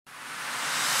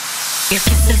Your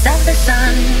kisses of the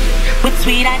sun, with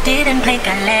sweet I didn't blink,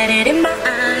 I let it in my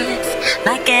eyes.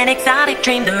 Like an exotic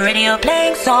dream, the radio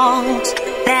playing songs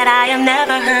that I have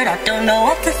never heard. I don't know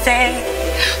what to say,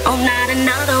 oh not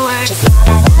another word. Just la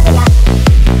la la la.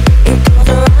 It goes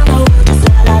around the world, just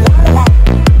la la la la.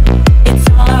 It's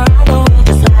all around the world,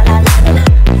 just la la la la.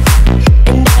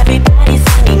 And everybody's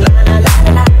singing la la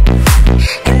la la.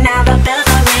 And now the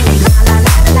bells are ringing la la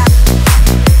la la.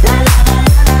 La la la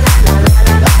la la la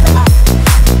la la la.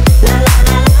 La la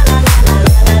la la la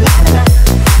la la la la.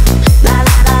 La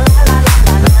la la la la la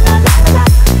la la la.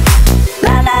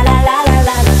 La la la la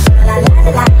la la la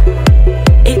la la.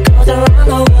 It goes around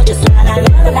the world, just la la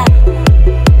la la.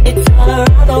 It's all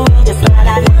around the world, just la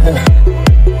la la la.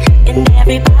 And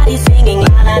everybody's singing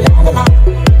la la la la.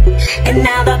 And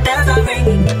now the bells are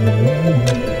ringing.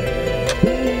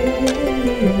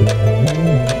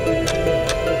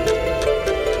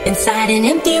 Inside an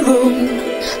empty room,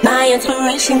 my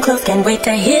inspiration close, can't wait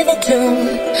to hear the tune.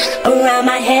 Around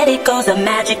my head it goes a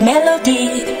magic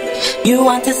melody. You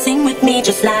want to sing with me,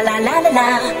 just la la la la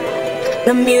la.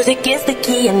 The music is the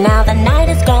key and now the night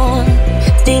is gone.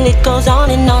 Still it goes on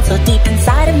and on so deep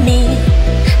inside of me.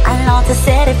 I long to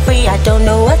set it free, I don't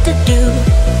know what to do.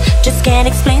 Just can't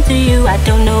explain to you, I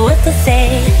don't know what to say.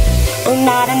 Oh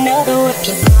not another word,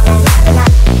 just la la la la.